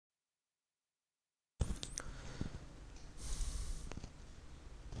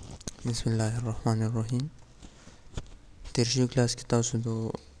बिस्मिल्लाहिर्रहमानिर्रहीम। तेरहवीं क्लास की तासु दो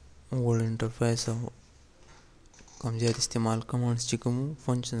वर्ड इंटरफेस او کم زیات استعمال کمانډس چې کوم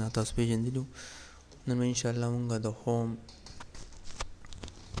فنکشن تاسو پیژندلو نن ان شاء الله موږ د هوم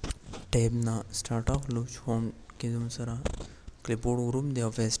ټیب نه سٹارټ اخلو چې هوم کې زموږ سره کلیپبورډ ګروپ دی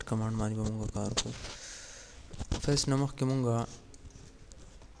او پیسټ کمانډ باندې به موږ کار کوو. پیسټ نه مخکې موږ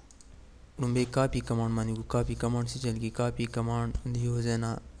لومبی کاپی کمانډ باندې کوو. کاپی کمانډ څه چل کی کاپی کمانډ د یو ځای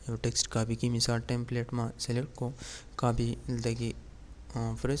نه یو ټیکسټ کاپی کی مثال ټیمپلیټ ما سلیکټ کو کاپی دلته کې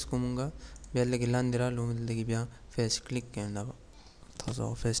پریس کوم موږ بیا لګي لاندې رالو دلته کې بیا فیس کلیک کړئ دا تاسو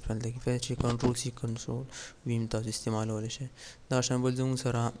فیس په دلته کې فیس چې کنټرول سی کنټرول ویم تاسو استعمالولی شئ. دا شان بل زموږ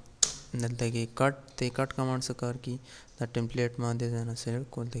سره دلته کې کټ ته کټ کمانډ څه کار کی دا ټیمپلیټ ما دې ځای نه سلیکټ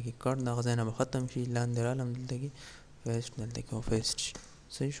کو دلته کې کټ دغه ځای نه به ختم شي لاندې رالم دلته کې پیسټ دلته کې پیسټ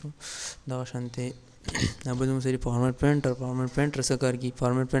صحیح شو. دغه شانتې دا به زموږ سره فارمیټ پینټر څه کار کی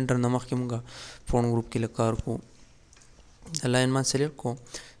فارمیټ پینټر نه مخکې موږ فونټ ګروپ کې لږ کار کوو. لاین ما سلیکټ کو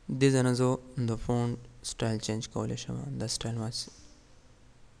دې ځای نه زه د فونټ سټایل چینج کولی شم دا سټایل ما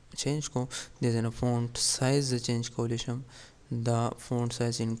چینج کو دې ځای نه فونټ سایز زه چینج کولی شم دا فونټ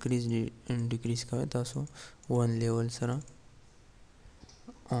سایز انکریز ډیکریز کوئ تاسو ون لیول سره.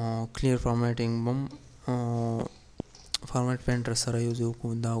 کلیر فارمیټینګ بم فارمیټ پینټر سره یوز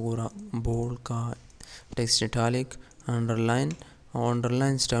وکړو دا ګوره بولډ کا ټیکسټ اټالیک انډرلاین او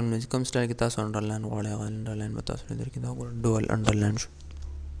انډرلاین سټایلونه چې کوم سټایل کې تاسو انډرلاین غواړئ هغه انډرلاین به تاسو درکړي. دا ګوره ډول انډرلاین شو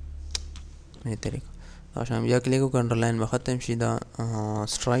دې طریقه دا شان بیا کلیک وکړه انډرلاین به ختم شي. دا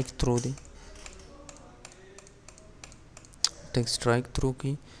سټرایک تھرو دی ټیکسټ سټرایک تھرو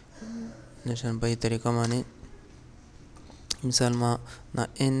کی نشان په دې طریقه باندې مثال ما دا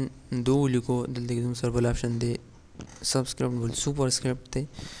ان دو لیکو دلته کې سر بل آپشن دی سبسکرپټ بل سپر سکرپټ دی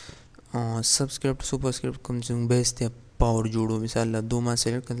سبسکرپټ سپر سکرپټ کوم چې بیس ته پاور جوړو مثال لا دو ما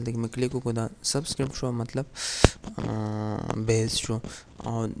سلیکټ کړل دلته کې کلیک وکړو دا سبسکرپټ شو مطلب بیس شو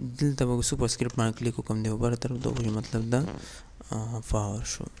او دلته به سپر سکرپټ باندې کلیک وکم دی بر طرف ته مطلب دا پاور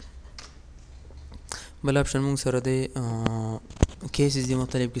شو. بل آپشن موږ سره دی کیسز دی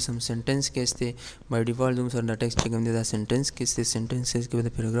مختلف قسم سنټنس کیس دی بای ډیفالت موږ سره دا ټیکسټ چې کوم دی دا سنټنس کیس دی. سنټنس کیس کې به د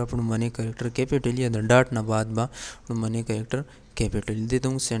پیراګراف لومړنی کریکټر کیپیټل یا د ډاټ نه بعد به لومړنی کریکټر کیپیټل دی ته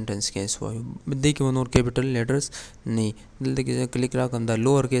موږ سنټنس کیس وایو. دې کې نور کیپیټل لیټرز نه دلته کې کلیک راکړم دا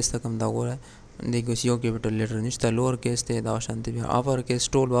لوور کیس ته کوم دا ګوره دې کې یو کیپیټل لیټر نشته لوور کیس ته دا شانتي بیا اپر کیس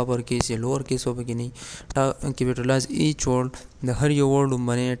ټول اپر کیس یا لوور کیس و پکې نه کیپیټلایز ایچ ورډ د هر یو ورډ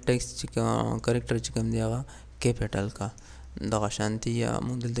لومړنی ټیکسټ چې کریکټر چې کوم دی هغه کیپیټل کا دغه شانتي یا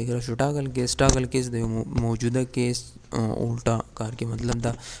موږ دلته کې راشو ټاګل کیس د موجوده کیس الټا کار کې مطلب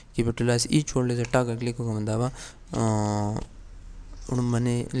دا کیپیټلایز ایچ ورډ له ټاګل کلیک کوم دا به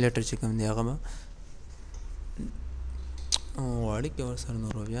لومړنی لیټر چې کوم دی هغه به واړی کې ورسره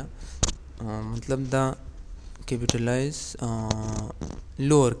نور بیا مطلب دا کیپیټلایز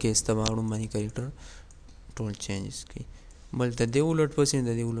لوور کیس ته به لومړنی کریکټر ټول چینجز کوي. بل ته دې ولټ پسې د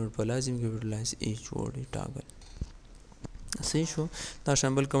دې ولټ په لازم کیپیټلایز ایچ ورډ ټاګل صحیح شو. دا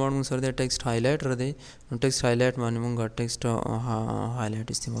شامل کمانډ موږ سره د ټیکسټ هایلایټر دی نو ټیکسټ هایلایټ باندې موږ ټیکسټ هایلایټ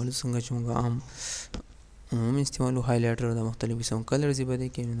استعمالو څنګه چې موږ عام استعمالو هایلایټر د مختلف قسم کلرز به دی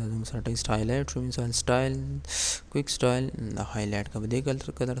کې دا موږ سره ټیکسټ هایلایټ شو مثال سټایل کویک سټایل دا هایلایټ کا به دی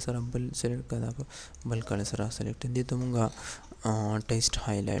کلر سره بل سلیکټ کړه بل کلر سره سلیکټ دی ته موږ ټیکسټ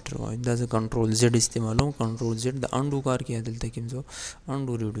هایلایټر وایو. دا ز کنټرول زد استعمالو کنټرول زد د انډو کار کې دلته کې زه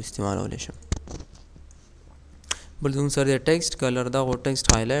انډو ریډو استعمالولی شم. بل زموږ سره د ټیکسټ کلر دا غو ټیکسټ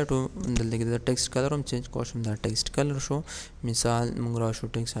هایلایټ دلته کې د ټیکسټ کلر هم چینج کوم دا ټیکسټ کلر شو مثال موږ راشو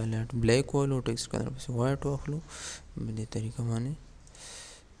ټیکسټ هایلایټ بلیک ولو ټیکسټ کلر پس وایټ واخلو په دې طریقه باندې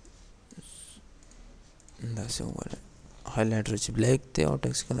دا څه وره هایلایټر چې بلیک ته او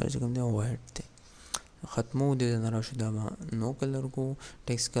ټیکسټ کلر چې کوم دی وایټ ته ختمو دې نه راشو دا نو کلر کو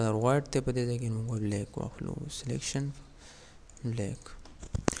ټیکسټ کلر وایټ ته په دې ځای کې موږ بلیک واخلو سلیکشن بلیک.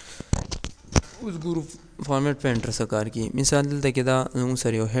 اوس ګورو فارمیټ پینټر څه کار کوي مثال دلته کې دا موږ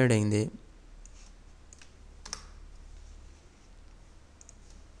سره یو هیډینګ دی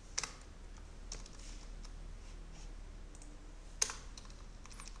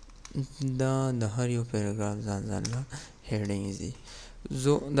دا د هر یو پیراګراف ځان ځان له هیډینګز دي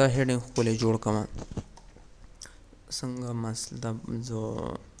زه دا هیډینګ خپلې جوړ کوم څنګه مثلا زه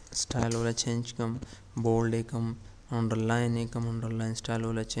سټایل ولا چینج کوم بولډ یې کوم انډرلاین یې کوم انډرلاین سټایل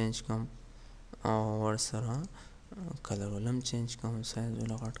ولا چینج کوم او ورسره کلر ولم چینج کوم سایز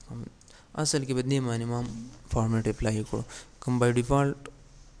ولا غټ کوم اصل کې به دې معنی ما فارمیټ اپلای کړو کوم بای ډیفالت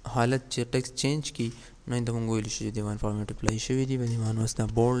حالت چې ټیکسټ چینج کی نه د مونږ ویل شي د باندې فارمیټ اپلای شوی دی باندې باندې وسته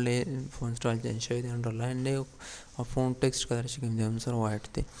بولډ دی فون سټایل چینج شوی دی انډرلاین دی او فون ټیکسټ کلر چې کوم دی هم سره وایټ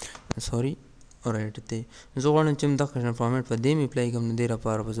دی سوري رایټ دی زه غواړم چې دغه قسم فارمیټ په دې مې اپلای کوم نو دې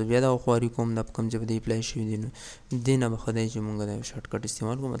لپاره به زه بیا دغه خواري کوم د کوم چې په دې اپلای شوي دي نو دې نه به ښه دی چې مونږ د یو شارټ کټ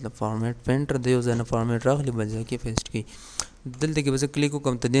استعمال کوو مطلب فارمیټ پینټر د یو ځای نه فارمیټ راغلی بل ځای کې پیسټ کړي دلته کې به زه کلیک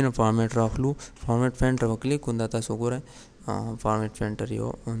وکړم ته دې نه فارمیټ راخلو فارمیټ پینټر به کلیک کړو دا تاسو وګورئ فارمیټ پینټر یو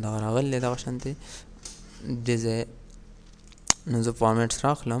دغه راغلی دغه شانتې دې ځای نو زه فارمیټس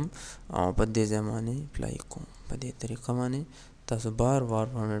راخلم او په دې ځای باندې اپلای کوم په دې طریقه باندې تاسو بار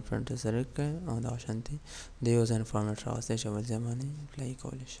فارمیټ پینټر سلیکټ کړئ او دغه شانتې د یو ځای نه فارمیټ راغستی شي بل ځای باندې اپلای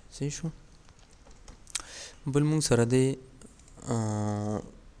کولی شي صحیح شو بل مونږ سره د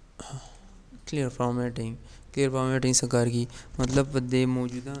کلیر فارمیټینګ څه کار کوي مطلب د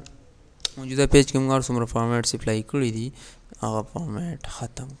موجوده پیج کې موږ هر څومره فارمیټس اپلای کړي دي هغه فارمیټ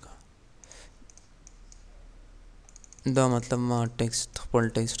ختم کړه دا مطلب ما خپل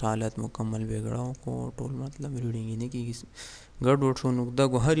ټیکسټ حالت مکمل بګړاو کو ټول مطلب ریډینګ یې نه کېږي ګډوډ شو نو دا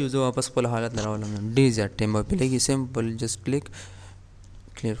هر یو زه واپس خپل حالت راولم ډي زیډ ټیم به پې لګي سمپل جسټ کلیک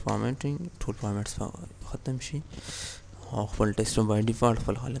کلیر فارمیټینګ ټول فارمیټس ختم شي او خپل ټیکسټ بای ډیفالټ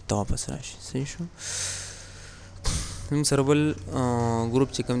خپل حالت ته واپس راشي صحیح شو زموږ سره بل ګروپ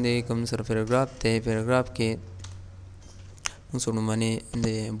چې کوم دی کوم سره پیراګراف دی پیراګراف کې موږ سره باندې د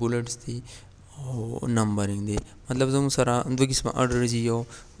بولټس دي او نمبرینګ دی مطلب زموږ سره دوه قسمه آرډر دي یو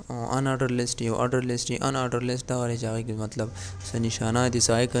ان آرډر لیست یو آرډر لیست ان آرډر لیست دا غواړي چې هغې کې مطلب څه نشانات دي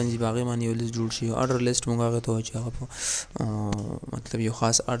څه آیکن دي په هغې باندې یو لیست جوړ شي یو آرډر لیست موږ هغې ته وایو چې هغه په مطلب یو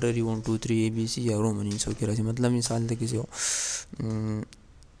خاص آرډر یي 1 2 3 ABC یا رومن انسو کې راځي مطلب مثال ته کې یو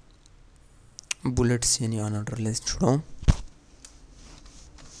बुलेट्स यानी ऑन ऑर्डर लिस्ट छोड़ो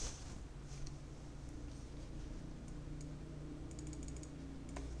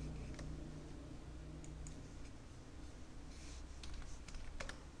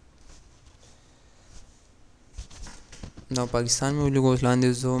دا पाकिस्तान में लोग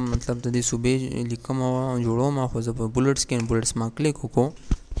लांदे जो मतलब د دې صوبې لیکم او جوړو ما خو زه په بولټس کې بولټس ما کلیک وکړو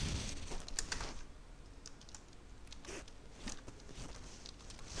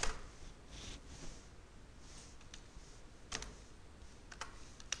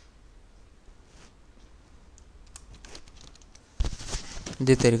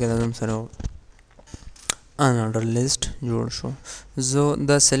دې طریقې د زم سره ان آرډر لیست جوړ شو زه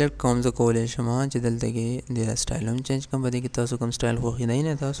دا سلیکټ کوم زه کولی شم چې دلته کې د سټایل هم چینج کوم په دې کې تاسو کوم سټایل خوښیدی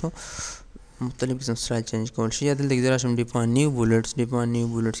نه تاسو مختلف قسم سټایل چینج کول شي یا دلته کې زه راشم ډیفاین نیو بولټس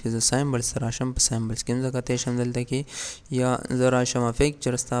کې زه سایمبلز ته راشم په سایمبلز کې هم زه کتی شم دلته کې یا زه راشم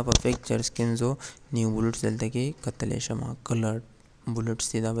فیکچرز ته په فیکچرز کې هم زه نیو بولټس دلته کې کتلی شم کلر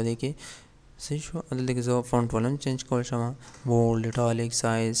بولټس دي دا به دې کې صحیح شو دلته کې زه فونټ ولم چینج کولی شم بولډ اټالیک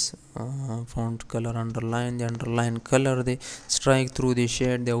سایز فونټ کلر انډرلاین دی انډرلاین کلر دی سټرایک تھرو دی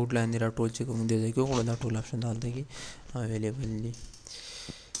شیډ دی آوټ لاین دی را ټول چې کوم دی ځای کې وکړو دا ټول اپشن دلته کې اویلیبل دي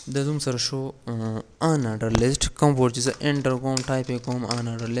د زوم سره شو ان آرډر لیست کوم ورډ چې زه انټر کوم ټایپ یې کوم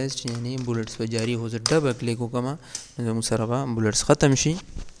ان آرډر لیست یعنی بولټس په جاری هو زه ډبل کلیک وکړم زموږ سره به بولټس ختم شي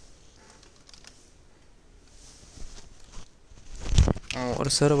اور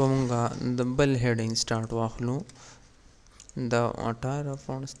سره به مونږ د بل هیډینګ سټارټ واخلو دا 18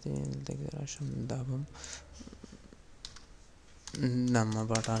 فونټس دی دلته کې راشم دا به دا ما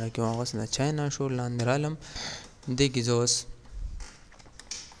په 18 کې واغست د چاینا شو لاندې رالم دې کې زه اوس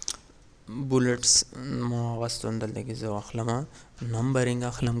بولټس ما واغستو دلته کې زه واخلم نمبرینګ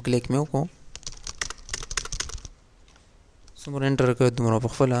اخلم کلیک مې وکړو څومره انټر کوئ دومره په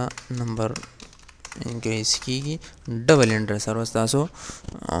خپله نمبر انکریز کیږي ډبل انټر سره تاسو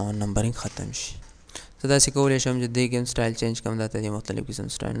نمبرینګ ختم شي زه داسې کولی شم چې دې کې هم سټایل چینج کوم دا ته دې مختلف قسم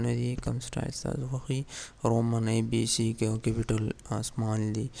سټایلونه دي کوم سټایل ستاسو خوښي رومن ABC کیپیټل اسمان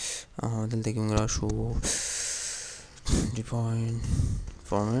دي دلته کې موږ راشو ډیفاین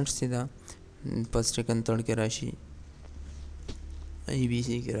فارمیټس دي دا فرسټ سیکنډ تھرډ کې راشي ABC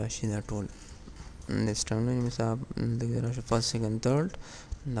کې راشي دا ټول د سټایلونه مثال دلته کې راشي فرسټ سیکنډ تھرډ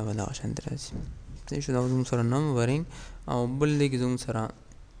دا به دغه شانتې راځي صحیح شو دا زموږ سره نمبرینګ او بل دی کې زموږ سره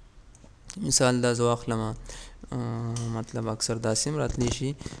مثال دا زه واخلم مطلب اکثر داسې هم راتلی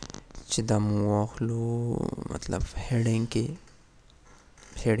شي چې دا مو واخلو مطلب هیډینګ کې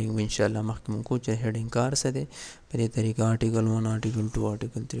هیډینګ به انشاءالله مخکې مونږ کوو چې هیډینګ کار څه دی په دې طریقه آرټیکل 1 آرټیکل 2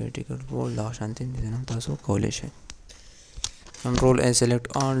 آرټیکل 3 آرټیکل 4 دغه شانتې هم تاسو کولی شئ کنټرول A سلیکټ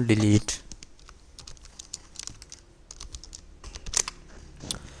آل ډیلیټ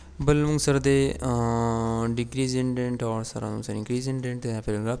بل موږ سره د ډیکریز انډنټ او سره موږ سره انکریز انډنټ د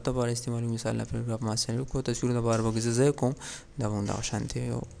پیراګراف لپاره استعمالوي مثال له پیراګراف ما سلیکټ کړو تصویر لپاره به زه ځای کوم دا موږ دغه شانتې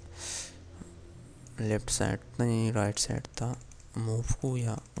یو لیفټ سایډ ته رائټ سایډ ته موو کو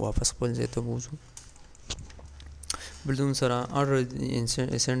یا واپس خپل ځای ته بوځو. بل زموږ سره آرډر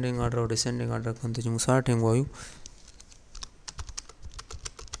اسینډینګ آرډر او ډسینډینګ آرډر کوم ته چې موږ سارټینګ وایو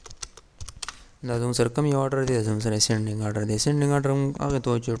دا زموږ سره کوم یو آرډر دی زموږ سره اسینډینګ آرډر دی. اسینډینګ آرډر موږ هغه ته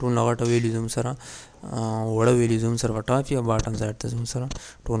وایو چې ټول نه غټه ویلیو زموږ سره وړه ویلیو زموږ سره په ټاپ یا باټم سایډ ته زموږ سره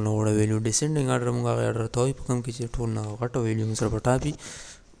ټول نه وړه ویلیو. ډسینډینګ آرډر موږ هغه آرډر ته وایو په کوم کې چې ټول نه غټه ویلیو زموږ سره په ټاپ وي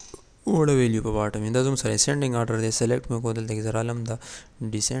وړه ویلیو په باټم وي. دا زموږ سره اسینډینګ آرډر دی. سلیکټ مې کو دلته کې زه رالم د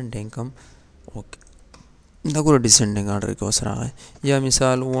ډسینډینګ کم اوکې دا ګوره ډسینډینګ آرډر کې اوس راغی. یا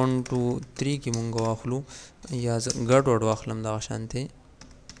مثال 1 2 3 کې مونږ واخلو یا زه ګډ وډ واخلم دغه شانتې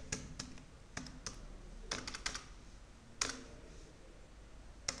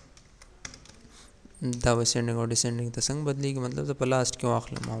دا به اسینډینګ او ډسینډینګ ته څنګه بدلیږي مطلب زه په لاست کې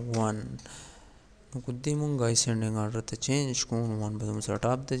واخلم 1 نو کو دې مونږ اسینډینګ آرډر ته چینج کوو نو 1 به زموږ سره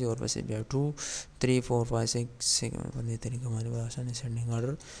ټاپ ته ځي ورپسې بیا 2 3 4 5 6 په دې طریقه باندې به آسانه اسینډینګ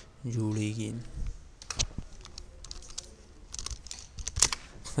آرډر جوړیږي.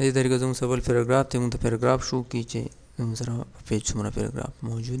 په دې طریقه زموږ سره بل پیراګراف دی مونږ ته پیراګراف شو کړي چې زموږ سره په پیج څومره پیراګراف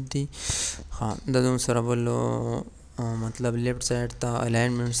موجود دي. ها دا زموږ سره بل مطلب لیفټ سایډ ته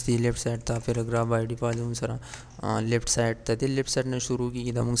الاینمنټس دي. لیفټ سایډ ته پیراګراف بای ډیفالت زموږ سره لیفټ سایډ ته دی. لیفټ سایډ نه شروع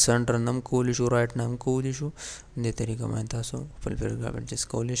کېږي دا مونږ سنټر نه هم کولی شو رایټ نه هم کولی شو. دې طریقه باندې تاسو خپل پیراګراف ایډجسټ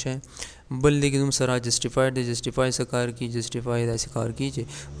کولی شئ. بل دی کې زموږ سره جسټیفاید دی. جسټیفای څه کار کوي جسټیفای داسې کار کوي چې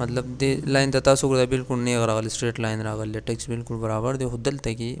مطلب دې لاین ته تاسو ګوره بالکل نیغ راغلی سټریټ لاین راغلی ټیکسټ بالکل برابر دی خو دلته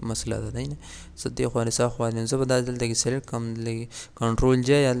کې مسله ده دی نه څه دې خوا رسا خوا دی زه به دا دلته کې سلیکټ کړم دلته کې کنټرول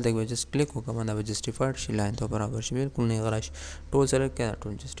جی یا دلته کې به جسټ کلیک وکړم دا به جسټیفاید شي لاین ته برابر شي بالکل نیغ راشي ټول سلیکټ کړه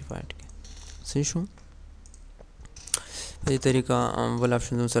ټول جسټیفاید کړه صحیح شو. په دې طریقه بل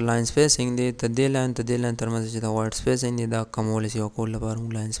اپشن زموږ سره لاین سپیسینګ دی. ته دې لاین ته دې لاین ترمنځ چې دا وایډ سپیسینګ دی دا کمولی شي او کول لپاره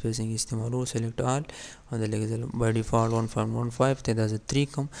موږ لاین سپیسینګ استعمالوو. سلیکټ آل او دلته کې بای ډیفالټ 1.15 دی دا زه 3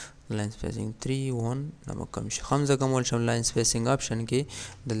 کم لاین سپیسینګ 3 1 دا به کم شي. خم زه کمول شم لاین سپیسینګ آپشن کې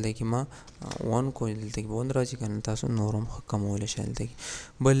دلته کې ما 1 کو دلته کې 1 راځي که نه تاسو نور هم کمولی شئ. دلته کې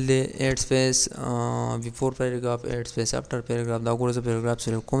بل دی ایډ سپیس بیفور پیراګراف ایډ سپیس آفټر پیراګراف. دا ګوره زه پیراګراف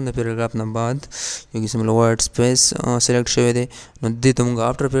سلیکټ کوم د پیراګراف نه بعد یو قسم له وایډ سپیس سلیکټ شوی دی نو دې ته مونږ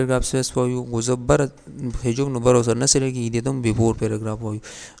آفټر پیراګراف سپیس وایو. خو زه بره هیجوم نو بره ورسره نه سلیکټ کېږي دې ته هم بیفور پیراګراف وایو.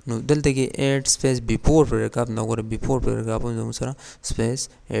 نو دلته کې ایډ سپیس بیفور پیراګراف نه ګوره بیفور پیراګراف هم زموږ سره سپیس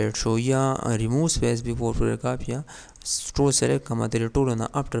ایډ شو یا ریموو سپیس بیفور پیراګراف یا ټول سلیکټ کړم د ټولو نه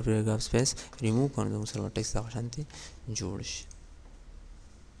آفټر پیراګراف سپیس ریموو کړم زموږ سره ټیکسټ دغه شانتې جوړ شي.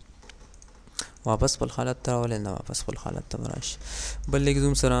 واپس خپل حالت ته راولئ نه واپس خپل حالت ته به راشي. بل لیک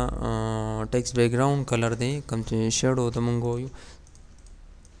زموږ سره ټیکسټ بیکګراوند کلر دی کوم چې شیډو ته مونږ وایو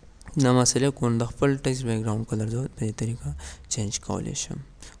دا ما سلیکټ کړم د خپل ټیکسټ بیکګراوند کلر زه په دې طریقه چینج کولی شم.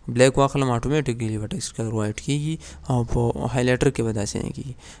 بلیک واخلم اټومیټیکلی به ټیکسټ کلر وایټ کېږي او په هایلایټر کې به داسې نه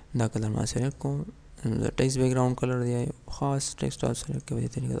کېږي. دا کلر ما سلیکټ کوم د ټیکسټ بیکګراوند کلر دی خاص ټیکسټ تاسو سلیکټ کوئ په دې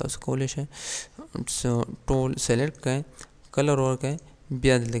طریقه تاسو کولی شئ. ټول سلیکټ کړئ کلر ورکړئ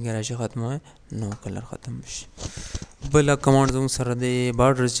بیا دلته کې راشي ختموئ نو کلر ختم شي. بله کمانډ زموږ سره دی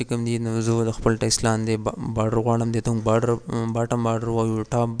بارډرز چې کوم دي نو زه د خپل ټیکسټ لاندې بارډر غواړم دې ته موږ باټم بارډر وایو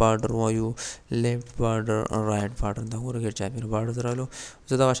ټاپ بارډر وایو لیفټ بارډر رایټ بارډر دا ګوره ګیر چاپېره بارډرز رالو.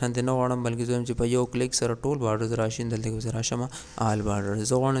 زه دغه شانتې نه غواړم بلکې زه وایم چې په یو کلیک سره ټول بارډرز راشي دلته کې زه راشم آل بارډر.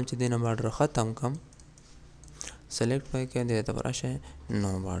 زه غواړم چې دې نه بارډر ختم کړم سلیکټ پای کې دې ته به راشئ نو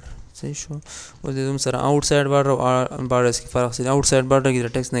بارډر صحیح شو. اوس دې زموږ سره آوټ سایډ بارډر او بارډرز کې فرق څه دی. آوټ سایډ بارډر کې د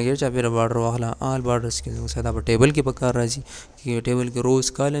ټیکسټ نه غیر چاپېره بارډر واخله آل بارډرز کې زموږ سره دا په ټیبل کې په کار راځي چې ټیبل کې روز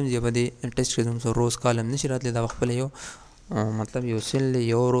کالم یا په دې ټیکسټ کې زموږ سره روز کالم نشي راتلی دا خپله یو مطلب یو سیل دی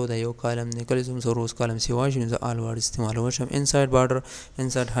یو رو ده یو کالم دی کله زموږ سره روز کالم سیوا شي نو زه آل بارډر استعمالولی شم. انسایډ بارډر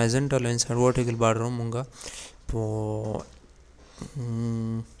انسایډ هایزنټل او انسایډ ورټیکل بارډر هم مونږ په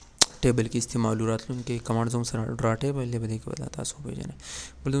ټیبل کې استعمالو. راتلونکي کمانډ زموږ سره ډرا ټیبل دی په دې کې به دا تاسو وپېژنئ.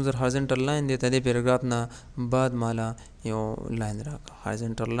 بل زموږ سره هارزنټل لاین دی ته دې پیراګراف نه بعد مالا یو لاین راکړه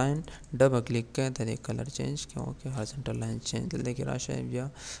هارزنټل لاین ډبل کلیک کړئ ته دې کلر چینج کړئ اوکې هارزنټل لاین چینج دلته کې راشئ بیا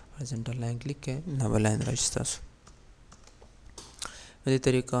هارزنټل لاین کلیک کړئ نه به لاین راشي ستاسو. په دې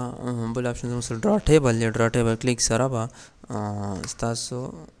طریقه بل اپشن زموږ سره ډرا ټیبل دی. ډرا ټیبل کلیک سره به ستاسو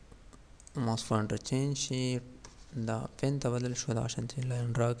ماوس پوینټر چینج شي دا پین ته بدل شو دغه شانتې لاین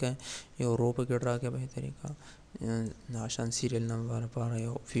ډرا کړئ یو رو پکې ډرا کړئ په دې طریقه دغه شان سیریل نمبر لپاره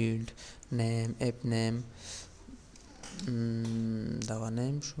یو فیلډ نیم اپ نیم دغه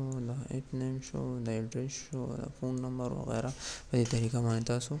نیم شو دا اپ نیم شو دا ایډرس شو دا فون نمبر وغیره په دې طریقه باندې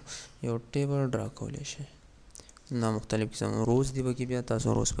تاسو یو ټیبل ډرا کولی شئ. دا مختلف قسم روز دی پکې بیا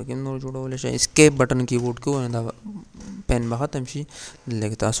تاسو روز پکې نور جوړولی شئ. اسکیپ بټن کیبورډ کې ووهئ دا پین به ختم شي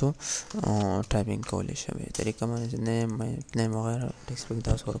لکه تاسو ټایپینګ کولی شئ. طریقه باندې نیم وغیره ټیکسټ پکې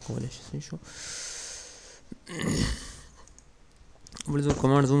تاسو ورکولی شئ. صحیح شو. بل زه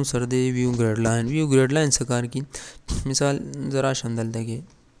کمانډ زوم سره دی ویو ګریډ لاین. ویو ګریډ لاین څه کار کوي؟ مثال زه راشم دلته کې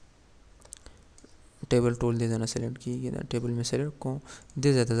ټیبل ټول دې ځای نه سلیکټ کېږي. دا ټیبل مې سلیکټ کړو دې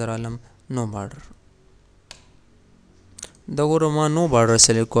ځای ته زه رالم نو بارډر. دا ګوره ما نو بارډر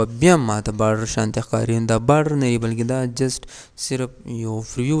سلیکټ کړو بیا هم ماته بارډر شانتې ښکاري. دا بارډر نه وي بلکې دا جسټ صرف یو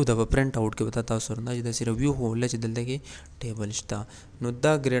ویو د به پرنټ آوټ کې به تاسو سره دا چې دا صرف ویو خو چې دلته کې ټیبل شته. نو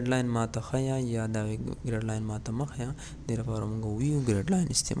دا ګریډ لاین ماته ښیه یا دا ګریډ لاین ماته مه ښیه دې لپاره موږ ویو ګریډ لاین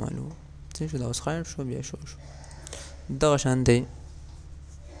استعمالوو. صحیح شو. دا اوس خایډ شو بیا شو دغه شانتې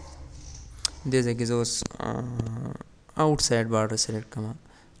دې ځای کې زه اوس آوټ سایډ بارډر سلیکټ کړم.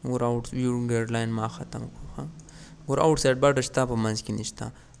 ګوره آوټ ویو ګریډ لاین ما ختم کړو. ګوره آوټ سایډ بارډر شته په منځ کې نشته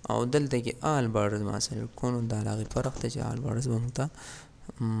او دلته کې آل بارډرز ما سلیکټ کړو. نو دا د هغې فرق دی چې آل بارډرز به موږ ته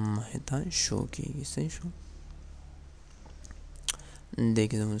مخې ته شو کېږي. صحیح شو. دې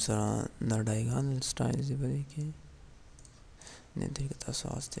کې زموږ سره دا ډایګانل سټایلز دی په دې کې دې طریقې تاسو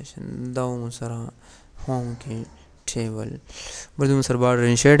اخیستی شئ. دا موږ سره هوم کې ټیبل. بل زموږ سره بارډر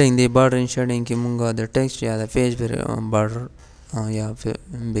ان شیډینګ دی. بارډر ان شیډینګ کې موږ د ټیکسټ یا د پیج بارډر یا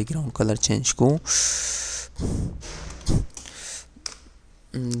بیک ګراؤنډ کلر چینج کوو.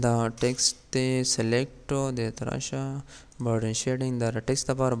 دا ټیکسټ دی سلیکټ دې ته راشه بارډر ان شیډینګ دا د ټیکسټ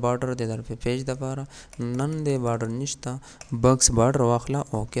دپاره بارډر دی دا د پیج دپاره نن دی بارډر نشته بکس بارډر واخله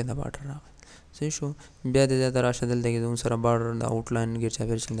اوکې دا بارډر راغی. صحیح شو. بیا دې ځای ته راشه دلته کې زموږ سره بارډر د آوټ لاین ګیر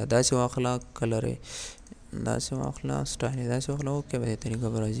چاپېر چې دا داسې واخله کلر یې داسې واخله سټایل یې داسې واخله اوکې په دې طریقه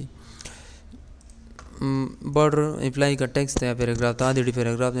به راځي. بارډر اپلای کا ټیکسټ یا پیراګراف ته د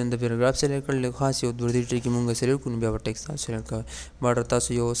پیراګراف د پیراګراف سلیکټ کړل خاص یو د دې ټکی مونږ سلیکټ کړو بیا ټیکسټ تاسو سلیکټ کوئ. بارډر تاسو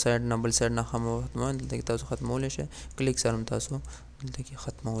یو سایډ نه بل سایډ نه ختموئ دلته کې تاسو ختمولی شئ. کلیک سره هم تاسو دلته کې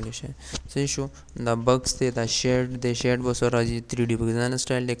ختمولی شئ. صحیح شو. دا بکس دی دا شیډ دی شیډ به سره راځي 3D پکې ځانه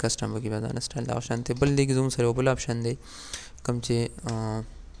سټایل دی کسټم پکې به ځانه سټایل دغه شانتې. بل دی کې زموږ سره یو بل آپشن دی کوم چې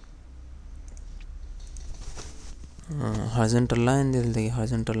هارزنټل لاین دی. دلته کې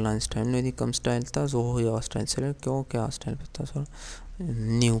هارزنټل لاین سټایل نه دی کوم سټایل تاسو یو سټایل سلیکټ کړئ اوکې هغه سټایل په تاسو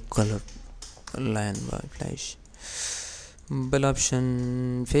نیو کلر لاین به اپلای شي. بل آپشن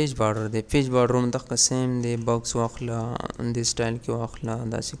پیج بارډر دی. پیج بارډر هم دغه سیم دی. بکس واخله دې سټایل کې واخله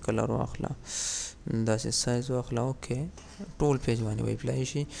داسې کلر واخله داسې سایز واخله اوکې ټول پیج باندې به اپلای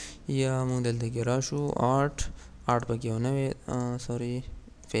شي. یا موږ دلته کې راشو آرټ پکې یو نوی سوري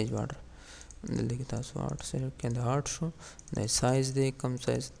پیج بارډر دلته کې تاسو آرټ سلیکټ کړئ دا آرټ شو. دا سایز دی کم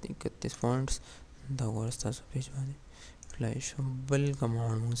سایز 31 پوینټس دا ګوره ستاسو پیج باندې اپلای شو. بل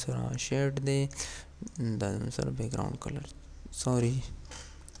کمانډ موږ سره شیډ دی دا موږ سره بیک ګراؤنډ کلر سوري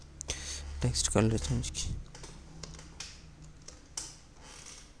ټیکسټ کلر چینج کړي.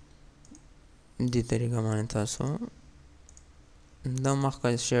 دې طریقه باندې تاسو دا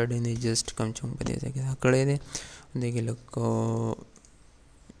مخکې شیډینګ دی جسټ کوم چې موږ په دې ځای کې دا کړی دی دې کې لږ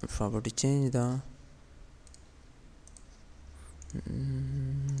property change دا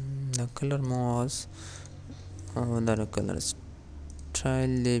color mouse دا color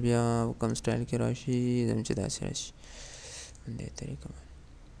style دی بیا کوم style کې راشي زم چې داسې راشي دې طریقه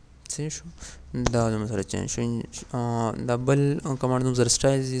صحیح شو. دا زموږ سره چینج شو. دا بل کمانډ زموږ سره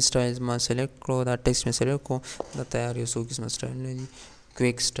سټایلز ما سلیکټ کړو دا ټیکسټ مې سلیکټ کړو دا تیار یو څو قسمه سټایلونه دي.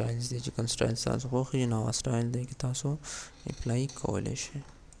 کویک سټایلز دی چې کوم سټایل تاسو خوښوي نو هغه سټایل دی کې تاسو اپلای کولی شئ.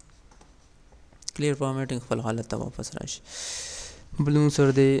 کلیر فارمیټینګ خپل حالت ته واپس راشي. بل موږ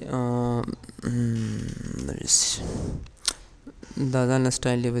سره دی دا ځان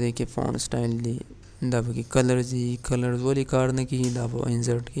سټایل دی په دې کې فونټ سټایل دی دا پکې کلرز دي. کلرز ولې کار نه کوي دا په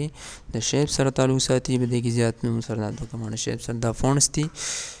انزرټ کې د شیپ سره تعلق ساتي په دې کې زیات موږ سره دا دوه کمانډ شیپ سره دا فونټس دي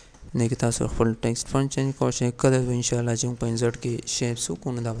دې کې تاسو خپل ټیکسټ فونټ چینج کولی شئ. کلر به انشاءالله چې موږ په انزرټ کې شیپس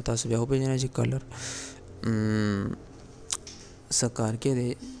وکړو نو دا به تاسو بیا وپېژنئ چې کلر څه کار کې دی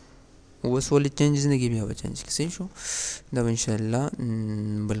اوس ولې چینجز نه کېږي بیا به چینج کړي. صحیح شو. دا به انشاءالله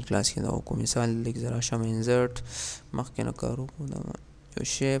بل کلاس کې دا وکړو. مثال لږ زه راشم انزرټ مخکې نه کار وکړو دا یو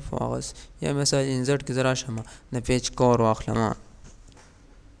شیپ واغس یا مثال انزرټ کې زه راشم د پیج کور واخلم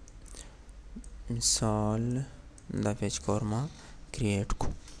مثال دا پیج کور ما کریټ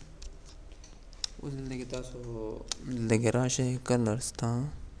کړو. اوس دلته کې تاسو دلته کې راشئ کلرز ته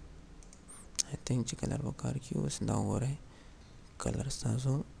آی تھنک چې کلر به کار کړي اوس دا وګورئ کلرز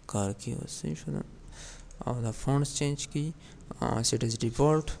تاسو کار کړي اوس صحیح شو. او دا فونټس چینج کړي سیټ از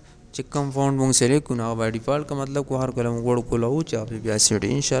ډیفالټ چې کوم فونټ مونږ سلیکټ کړو هغه باي ډیفالت کا مطلب کو هر کله موږ وړ کولاو چې بیا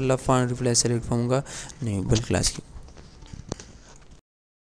سیټ ان شاء الله فونټ ریپلی سلیکټ کومګه نه بل کلاس کې